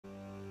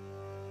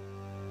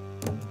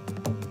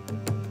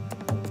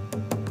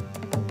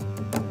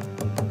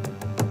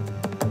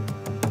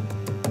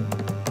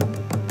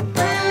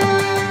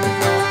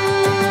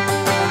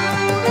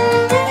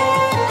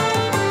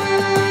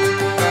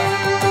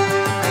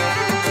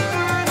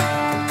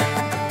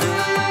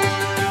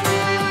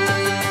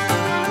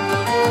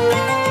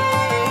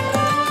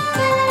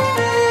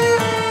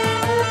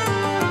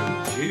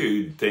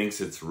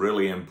thinks it's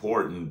really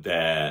important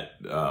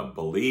that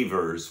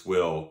believers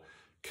will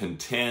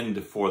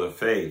contend for the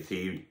faith.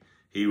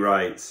 He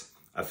writes,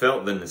 I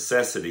felt the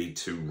necessity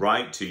to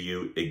write to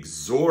you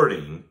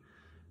exhorting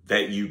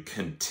that you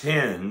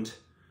contend,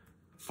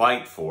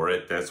 fight for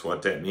it, that's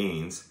what that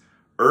means,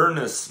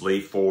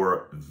 earnestly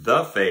for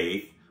the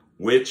faith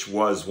which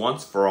was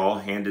once for all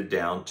handed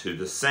down to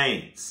the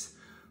saints.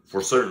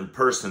 For certain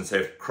persons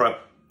have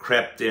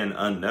crept in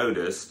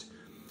unnoticed,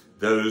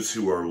 those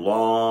who are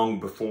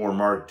long before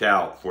marked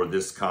out for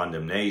this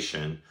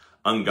condemnation,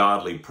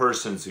 ungodly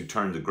persons who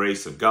turn the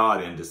grace of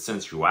God into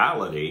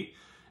sensuality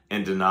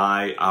and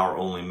deny our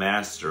only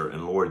Master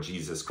and Lord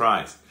Jesus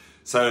Christ.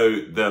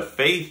 So the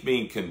faith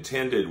being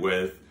contended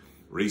with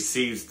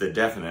receives the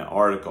definite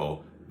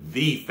article,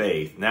 the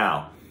faith.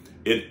 Now,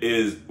 it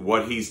is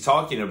what he's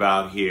talking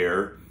about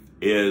here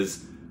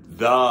is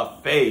the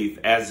faith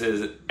as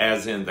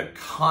in the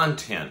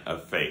content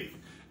of faith,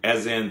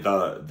 as in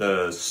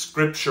the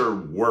scripture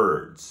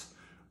words.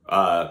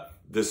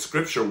 The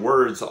scripture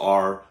words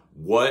are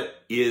what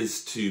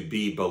is to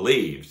be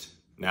believed.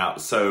 Now,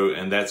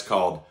 and that's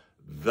called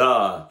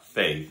the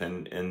faith.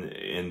 And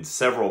in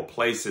several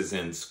places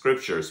in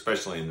scripture,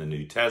 especially in the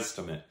New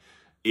Testament,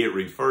 it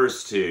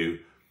refers to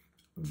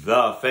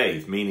the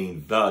faith,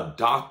 meaning the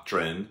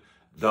doctrine,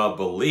 the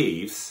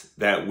beliefs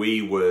that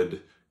we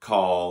would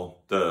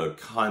call the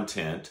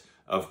content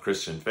of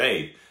Christian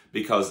faith,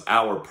 because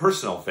our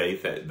personal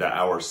faith,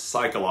 our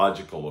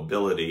psychological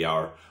ability,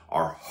 our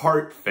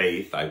heart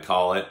faith, I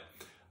call it,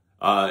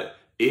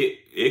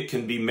 it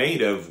can be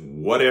made of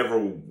whatever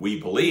we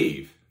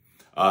believe.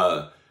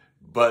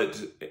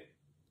 But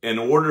in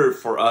order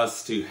for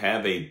us to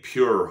have a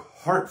pure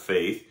heart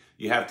faith,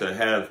 you have to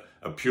have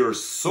a pure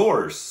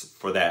source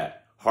for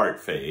that heart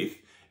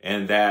faith,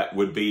 and that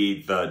would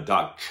be the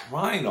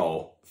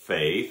doctrinal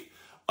faith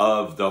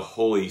of the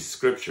Holy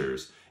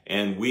Scriptures.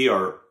 And we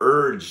are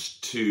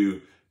urged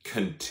to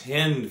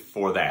contend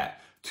for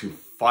that, to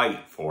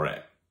fight for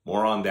it.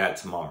 More on that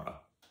tomorrow.